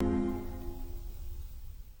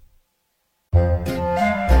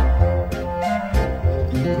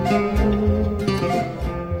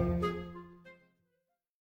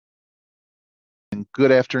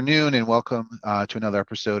Good afternoon and welcome to another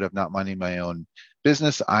episode of Not Minding My Own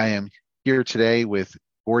Business. I am here today with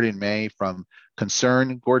Gordon May from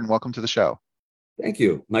Concern. Gordon, welcome to the show. Thank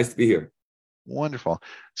you. Nice to be here. Wonderful.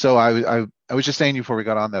 So I was just saying before we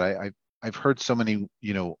got on that I've heard so many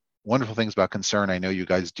wonderful things about Concern. I know you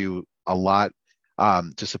guys do a lot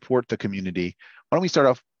to support the community. Why don't we start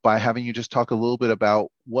off by having you just talk a little bit about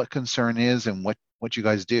what Concern is and what you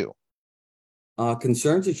guys do?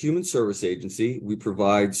 Concern's a human service agency. We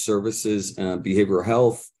provide services, behavioral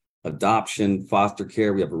health, adoption, foster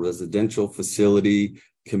care. We have a residential facility,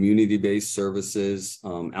 community-based services,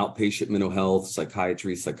 outpatient mental health,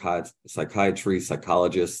 psychiatry, psychologists,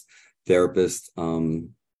 therapists.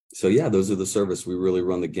 So yeah, those are the services. We really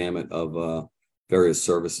run the gamut of various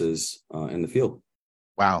services in the field.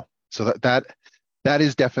 Wow. So that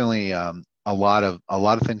is definitely a lot of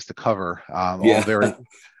things to cover. Yeah. All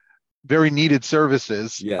very needed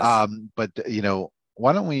services. Yes. But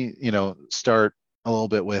why don't we, start a little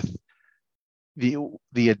bit with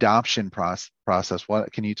the adoption process.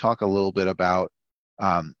 What can you talk a little bit about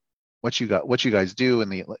what you guys do in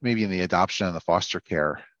the adoption and the foster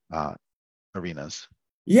care arenas?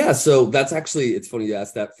 Yeah, so it's funny you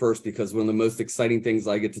asked that first, because one of the most exciting things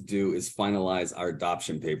I get to do is finalize our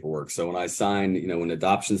adoption paperwork. So when I sign, when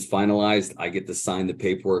adoption's finalized, I get to sign the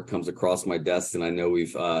paperwork, comes across my desk, and I know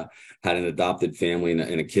we've had an adopted family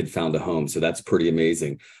and a kid found a home. So that's pretty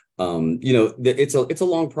amazing. It's a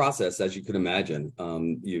long process, as you can imagine.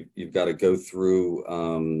 You've got to go through,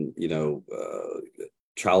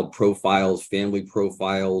 child profiles, family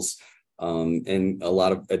profiles, and a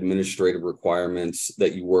lot of administrative requirements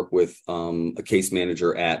that you work with a case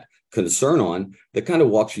manager at Concern on, that kind of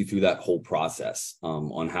walks you through that whole process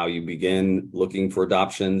on how you begin looking for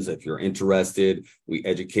adoptions. If you're interested, we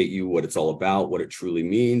educate you what it's all about, what it truly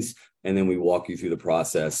means, and then we walk you through the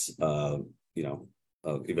process, of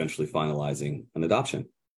eventually finalizing an adoption.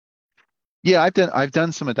 Yeah, I've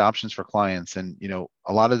done some adoptions for clients, and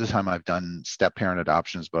a lot of the time I've done step parent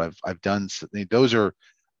adoptions, but I've done those are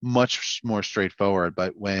much more straightforward.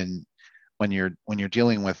 But when you're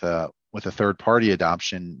dealing with a third party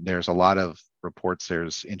adoption, there's a lot of reports.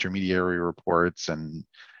 There's intermediary reports, and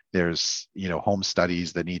there's home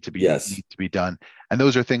studies that need to be done, and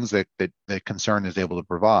those are things that Concern is able to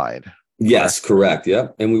provide. Yes, correct.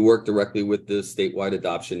 Yep. And we work directly with the statewide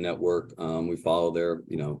adoption network. We follow their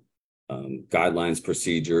guidelines,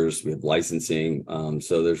 procedures. We have licensing.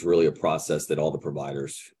 So there's really a process that all the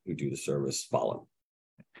providers who do the service follow.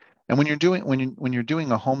 And when you're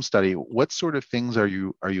doing a home study, what sort of things are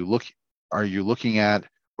you looking at,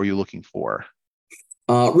 or are you looking for?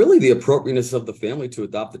 Really the appropriateness of the family to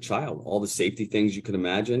adopt the child, all the safety things you can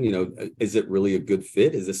imagine. Is it really a good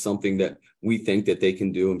fit? Is this something that we think that they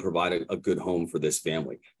can do and provide a good home for this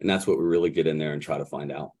family? And that's what we really get in there and try to find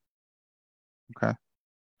out. Okay.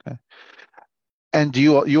 And do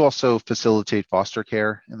you also facilitate foster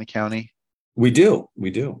care in the county? We do.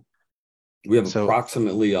 We have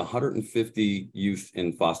approximately 150 youth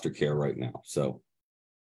in foster care right now.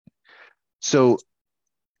 So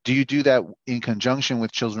do you do that in conjunction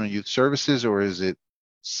with Children and Youth Services, or is it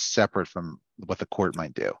separate from what the court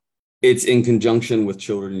might do? It's in conjunction with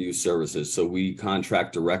Children and Youth Services. So we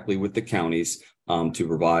contract directly with the counties to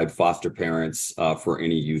provide foster parents for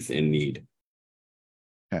any youth in need.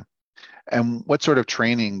 Okay. And what sort of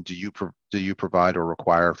training do you provide or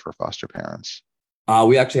require for foster parents?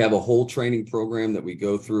 We actually have a whole training program that we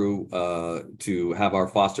go through to have our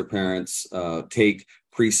foster parents take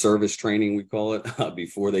pre-service training, we call it,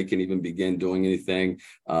 before they can even begin doing anything.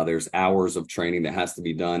 There's hours of training that has to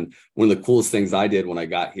be done. One of the coolest things I did when I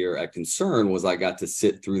got here at Concern was I got to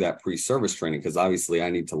sit through that pre-service training, because obviously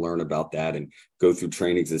I need to learn about that and go through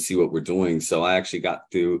trainings and see what we're doing. So I actually got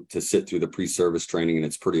to sit through the pre-service training, and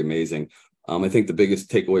it's pretty amazing. I think the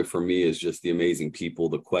biggest takeaway for me is just the amazing people,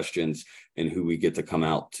 the questions, and who we get to come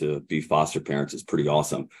out to be foster parents is pretty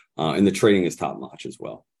awesome. And the training is top notch as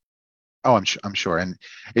well. Oh, I'm sure, and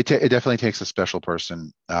it definitely takes a special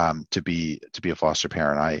person to be a foster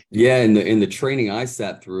parent. And the training I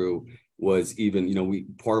sat through was even, we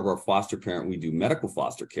part of our foster parent, we do medical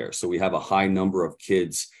foster care, so we have a high number of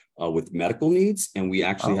kids with medical needs, and we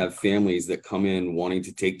actually have families that come in wanting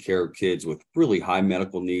to take care of kids with really high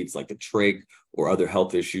medical needs, like a trach or other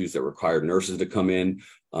health issues that require nurses to come in.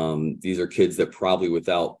 These are kids that probably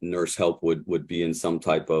without nurse help would be in some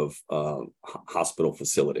type of hospital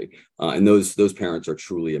facility, and those parents are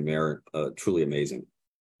truly amazing.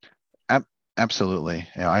 Absolutely.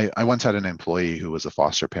 I once had an employee who was a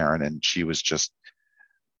foster parent, and she was just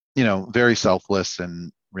very selfless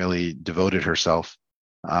and really devoted herself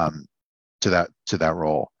to that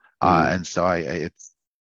role. And so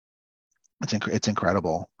It's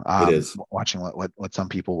incredible, It is. watching what some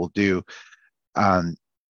people will do. Um,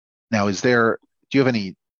 Now, do you have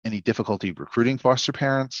any difficulty recruiting foster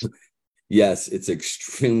parents? Yes, it's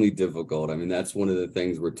extremely difficult. I mean, that's one of the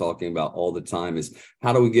things we're talking about all the time is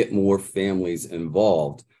how do we get more families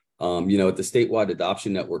involved? At the statewide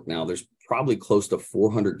adoption network now, there's probably close to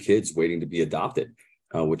 400 kids waiting to be adopted,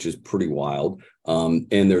 which is pretty wild.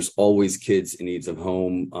 And there's always kids in needs of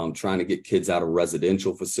home, trying to get kids out of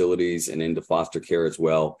residential facilities and into foster care as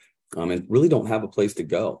well, and really don't have a place to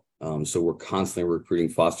go. So we're constantly recruiting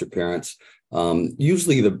foster parents.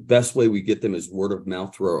 Usually the best way we get them is word of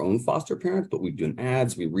mouth through our own foster parents, but we do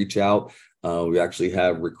ads, we reach out. We actually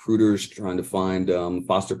have recruiters trying to find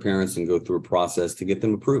foster parents and go through a process to get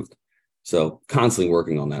them approved. So constantly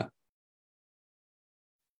working on that.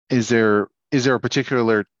 Is there a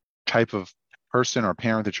particular type of person or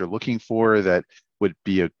parent that you're looking for that would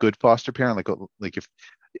be a good foster parent? Like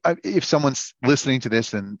if someone's listening to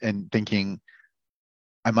this and thinking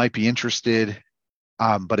I might be interested,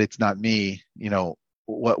 but it's not me,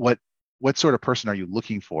 what sort of person are you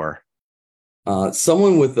looking for?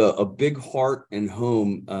 Someone with a big heart and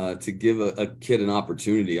home to give a kid an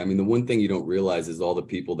opportunity. I mean, the one thing you don't realize is all the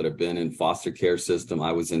people that have been in foster care system.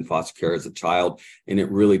 I was in foster care as a child, and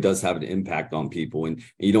it really does have an impact on people. And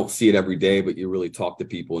you don't see it every day, but you really talk to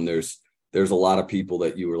people, and there's a lot of people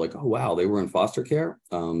that you were like, oh wow, they were in foster care.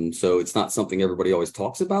 So it's not something everybody always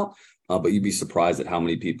talks about, but you'd be surprised at how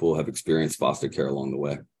many people have experienced foster care along the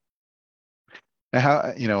way. And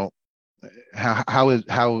how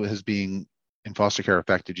has being in foster care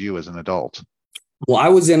affected you as an adult? Well, I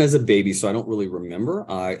was in as a baby, so I don't really remember.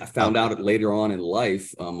 I found Okay. out it later on in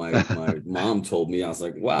life. My mom told me. I was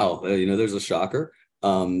like, "Wow, there's a shocker."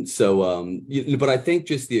 But I think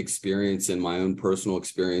just the experience and my own personal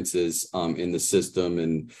experiences in the system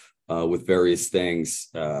and with various things,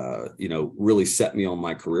 really set me on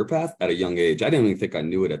my career path at a young age. I didn't even think I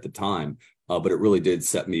knew it at the time, but it really did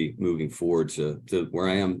set me moving forward to where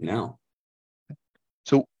I am now.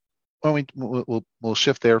 So we'll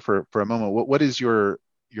shift there for a moment. What is your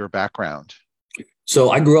background? So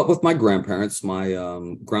I grew up with my grandparents. My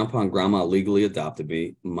grandpa and grandma legally adopted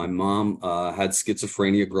me. My mom had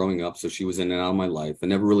schizophrenia growing up, so she was in and out of my life. I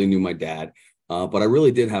never really knew my dad, but I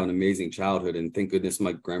really did have an amazing childhood. And thank goodness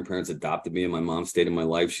my grandparents adopted me, and my mom stayed in my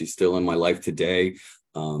life. She's still in my life today.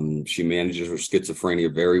 She manages her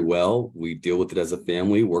schizophrenia very well. We deal with it as a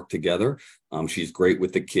family, work together. She's great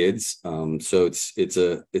with the kids. So it's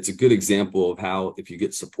a good example of how if you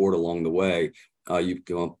get support along the way, you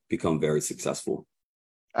become very successful.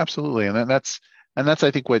 Absolutely, and that's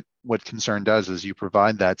I think what Concern does is you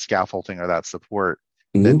provide that scaffolding or that support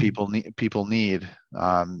that Mhm. people need,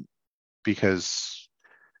 because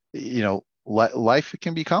life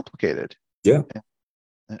can be complicated. Yeah,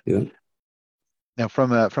 yeah. Now,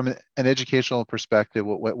 from an educational perspective,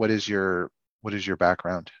 what is your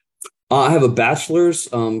background? I have a bachelor's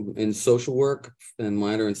in social work and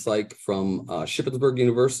minor in psych from Shippensburg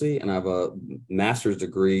University, and I have a master's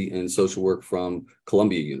degree in social work from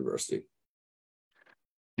Columbia University.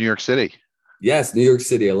 New York City. Yes, New York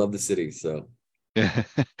City. I love the city. So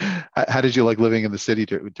How did you like living in the city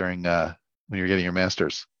during when you were getting your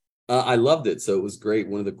master's? I loved it. So it was great.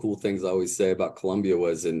 One of the cool things I always say about Columbia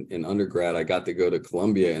was in undergrad, I got to go to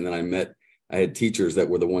Columbia, and then I had teachers that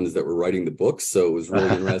were the ones that were writing the books. So it was really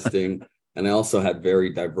interesting. And I also had very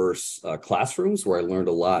diverse classrooms where I learned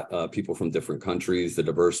a lot, people from different countries, the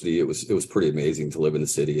diversity. It was pretty amazing to live in the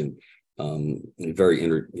city and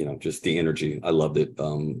just the energy. I loved it.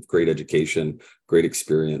 Great education, great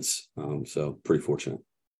experience. So pretty fortunate.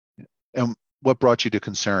 And what brought you to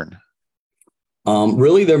Concern?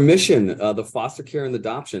 Really, their mission, the foster care and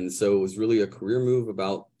adoption. So it was really a career move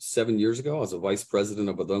about 7 years ago. I was a vice president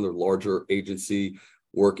of another larger agency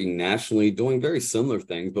working nationally, doing very similar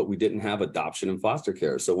things, but we didn't have adoption and foster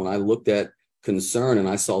care. So when I looked at Concern and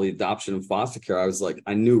I saw the adoption and foster care, I was like,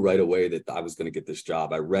 I knew right away that I was going to get this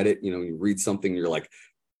job. I read it, you read something, you're like,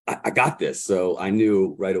 I got this. So I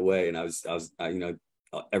knew right away, and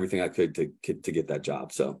everything I could to get that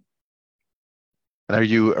job. So. And are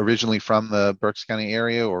you originally from the Berks County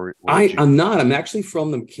area, or did I, you? I'm not. I'm actually from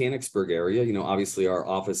the Mechanicsburg area. Obviously our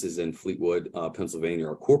office is in Fleetwood, Pennsylvania,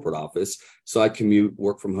 our corporate office. So I commute,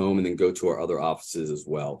 work from home, and then go to our other offices as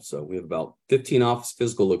well. So we have about 15 office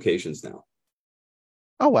physical locations now.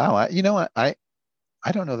 Oh wow! You know what? I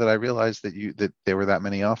don't know that I realized that there were that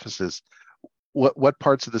many offices. What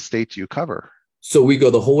parts of the state do you cover? So we go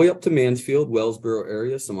the whole way up to Mansfield, Wellsboro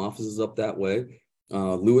area, some offices up that way,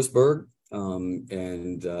 Lewisburg, and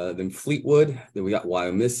then Fleetwood. Then we got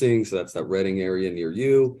Wyomissing, so that's that Reading area near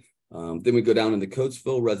you. Then we go down into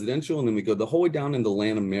Coatesville residential, and then we go the whole way down into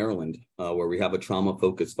Lanham, Maryland, where we have a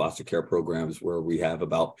trauma-focused foster care programs where we have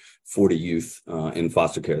about 40 youth in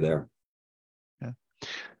foster care there. Yeah.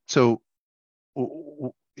 So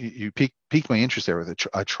you piqued my interest there with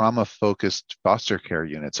a trauma-focused foster care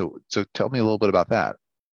unit. So tell me a little bit about that.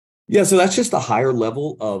 Yeah, so that's just a higher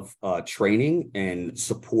level of training and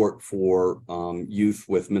support for youth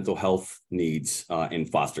with mental health needs in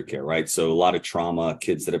foster care, right? So a lot of trauma,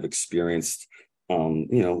 kids that have experienced,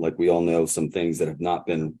 like we all know, some things that have not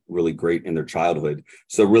been really great in their childhood.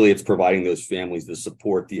 So really, it's providing those families the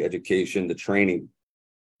support, the education, the training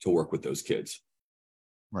to work with those kids.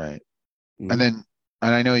 Right. Mm-hmm.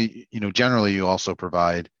 And I know, generally you also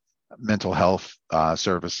provide mental health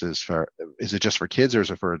services is it just for kids or is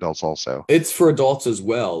it for adults also? It's for adults as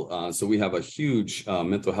well. So we have a huge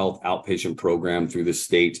mental health outpatient program through the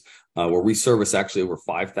state where we service actually over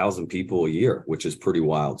 5,000 people a year, which is pretty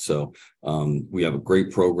wild. So we have a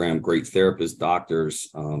great program, great therapists, doctors.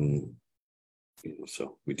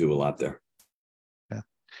 So we do a lot there. Yeah.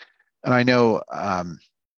 And I know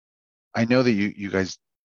that you guys,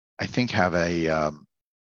 I think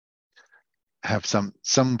have some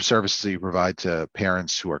services that you provide to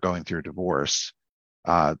parents who are going through a divorce.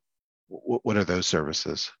 What are those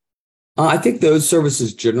services? I think those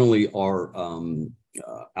services generally are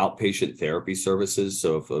outpatient therapy services.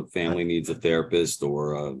 So if a family needs a therapist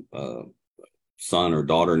or a son or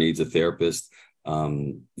daughter needs a therapist,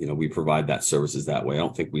 we provide that services that way. I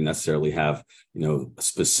don't think we necessarily have,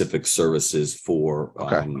 specific services for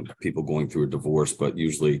people going through a divorce, but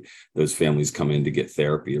usually those families come in to get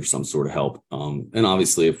therapy or some sort of help. And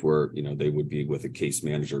obviously if they would be with a case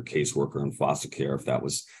manager, caseworker in foster care if that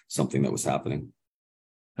was something that was happening.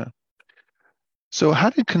 Yeah. So how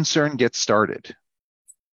did Concern get started?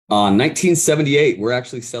 1978, we're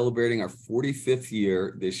actually celebrating our 45th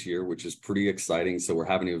year this year, which is pretty exciting. So we're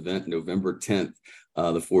having an event November 10th,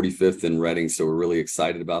 the 45th in Reading. So we're really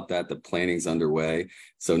excited about that. The planning's underway.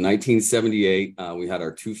 So 1978, we had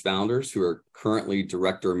our two founders who are currently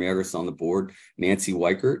director emeritus on the board, Nancy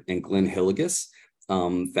Weichert and Glenn Hilligus,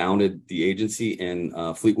 founded the agency in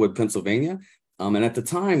Fleetwood, Pennsylvania. And at the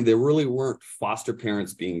time, there really weren't foster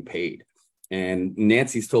parents being paid. And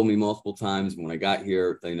Nancy's told me multiple times when I got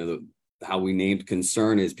here, how we named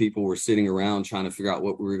Concern is people were sitting around trying to figure out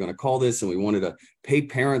what we were going to call this. And we wanted to pay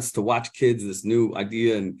parents to watch kids, this new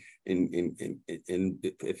idea. And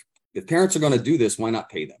if parents are going to do this, why not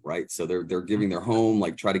pay them, right? So they're giving their home,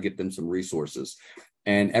 try to get them some resources.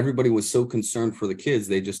 And everybody was so concerned for the kids,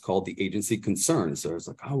 they just called the agency Concern. So it's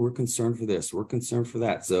like, oh, we're concerned for this, we're concerned for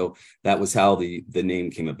that. So that was how the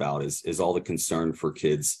name came about, is all the concern for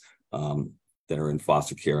kids that are in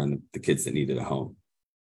foster care and the kids that needed a home.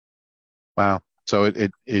 Wow. So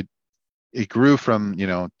it grew from,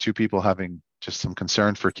 two people having just some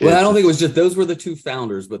concern for kids. Well, I don't think it was just those were the two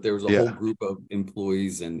founders, but there was a Yeah. whole group of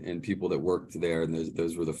employees and people that worked there, and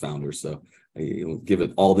those were the founders. So give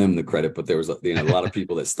it all them the credit, but there was a lot of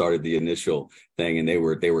people that started the initial thing, and they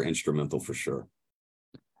were instrumental for sure.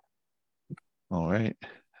 All right.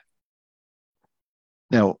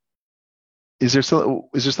 Now, is there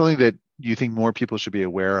something that you think more people should be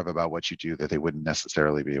aware of about what you do that they wouldn't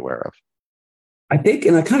necessarily be aware of? I think,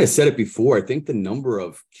 and I kind of said it before, I think the number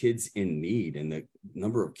of kids in need and the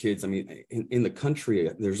number of kids, in the country,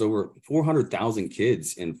 there's over 400,000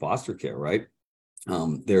 kids in foster care, right?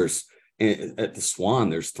 There's at the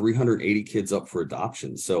Swan, there's 380 kids up for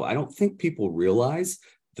adoption. So I don't think people realize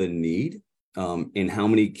the need in how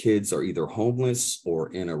many kids are either homeless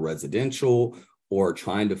or in a residential or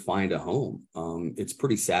trying to find a home. It's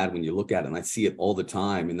pretty sad when you look at it, and I see it all the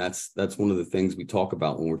time. And that's one of the things we talk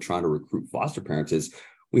about when we're trying to recruit foster parents is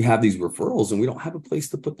we have these referrals and we don't have a place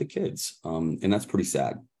to put the kids. And that's pretty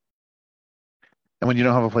sad. And when you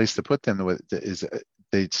don't have a place to put them,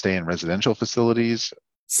 they stay in residential facilities?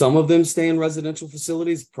 Some of them stay in residential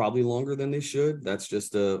facilities, probably longer than they should. That's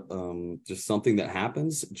just just something that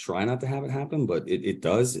happens. Try not to have it happen, but it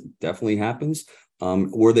does. It definitely happens.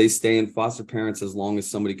 Or they stay in foster parents as long as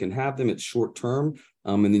somebody can have them. It's short term.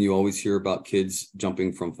 And then you always hear about kids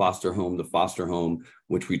jumping from foster home to foster home,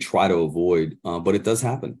 which we try to avoid, but it does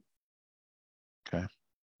happen. Okay.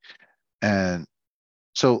 And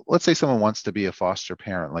so let's say someone wants to be a foster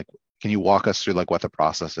parent. Can you walk us through what the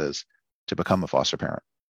process is to become a foster parent?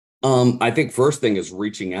 I think first thing is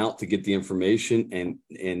reaching out to get the information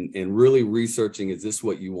and really researching, is this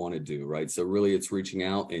what you want to do, right? So really it's reaching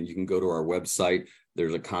out, and you can go to our website.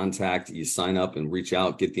 There's a contact, you sign up and reach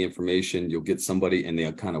out, get the information, you'll get somebody and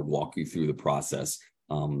they'll kind of walk you through the process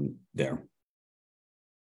there.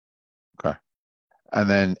 Okay. And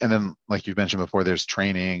then like you mentioned before, there's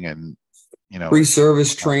training and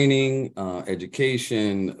Pre-service training,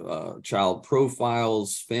 education, child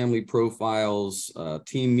profiles, family profiles,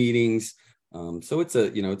 team meetings. So it's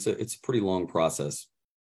a pretty long process.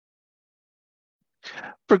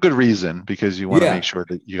 for good reason, because you want to make Yeah. sure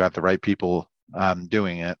that you got the right people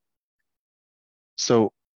doing it.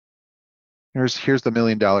 So here's the $1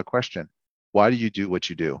 million question. Why do you do what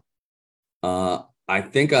you do? I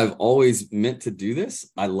think I've always meant to do this.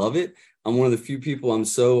 I love it. I'm one of the few people. I'm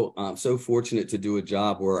so fortunate to do a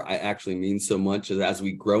job where I actually mean so much as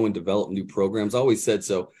we grow and develop new programs. I always said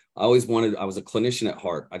so. I was a clinician at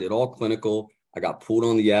heart. I did all clinical. I got pulled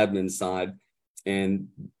on the admin side. And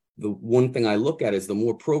the one thing I look at is the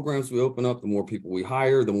more programs we open up, the more people we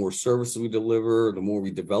hire, the more services we deliver, the more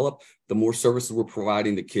we develop, the more services we're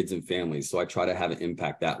providing to kids and families. So I try to have an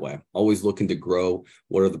impact that way. Always looking to grow.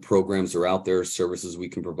 What are the programs that are out there, services we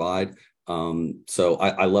can provide? So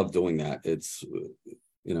I love doing that. It's,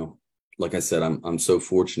 like I said, I'm so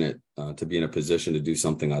fortunate to be in a position to do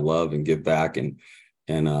something I love and give back and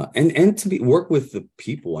to work with the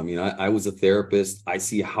people. I mean, I was a therapist. I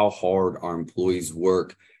see how hard our employees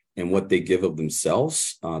work and what they give of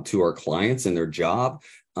themselves to our clients and their job.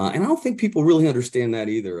 And I don't think people really understand that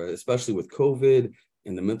either, especially with COVID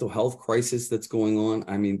and the mental health crisis that's going on.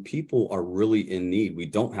 I mean, people are really in need. We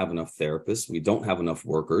don't have enough therapists. We don't have enough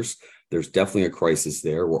workers. There's definitely a crisis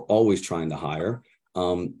there. We're always trying to hire.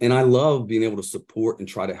 And I love being able to support and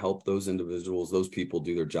try to help those individuals, those people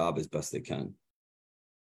do their job as best they can.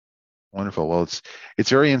 Wonderful. Well, it's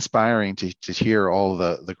very inspiring to hear all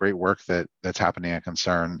the great work that's happening at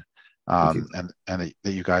Concern, Thank you. and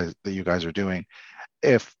that you guys are doing.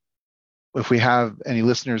 If we have any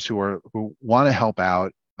listeners who want to help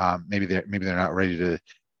out, maybe they're not ready to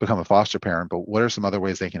become a foster parent, but what are some other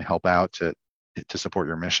ways they can help out to support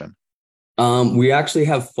your mission? We actually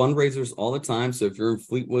have fundraisers all the time. So if you're in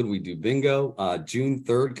Fleetwood, we do bingo. June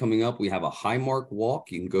 3rd coming up, we have a high mark walk.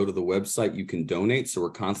 You can go to the website, you can donate. So we're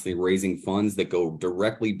constantly raising funds that go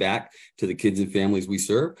directly back to the kids and families we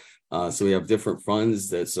serve. So we have different funds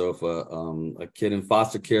so if a kid in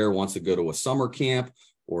foster care wants to go to a summer camp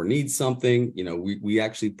or needs something, we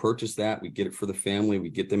actually purchase that. We get it for the family. We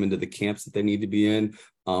get them into the camps that they need to be in.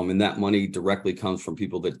 And that money directly comes from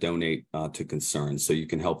people that donate to Concern. So you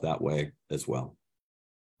can help that way as well.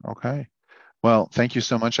 Okay. Well, thank you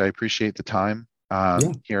so much. I appreciate the time Yeah.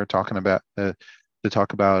 here talking about to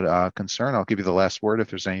talk about Concern. I'll give you the last word if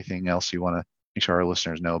there's anything else you want to make sure our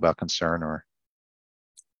listeners know about Concern or.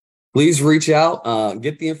 Please reach out,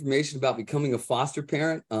 get the information about becoming a foster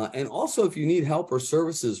parent. And also, if you need help or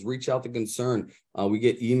services, reach out to Concern. We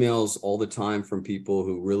get emails all the time from people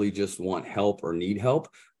who really just want help or need help.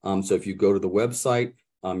 So if you go to the website,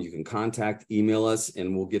 you can email us,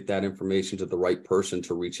 and we'll get that information to the right person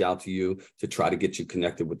to reach out to you to try to get you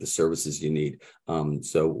connected with the services you need.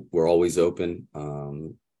 So we're always open.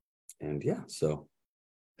 And yeah, so.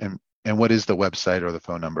 And what is the website or the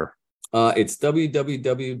phone number? It's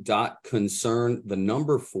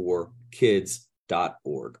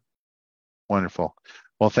www.concern4kids.org. Wonderful.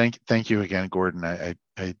 Well, thank you again, Gordon. I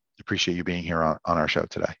appreciate you being here on our show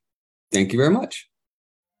today. Thank you very much.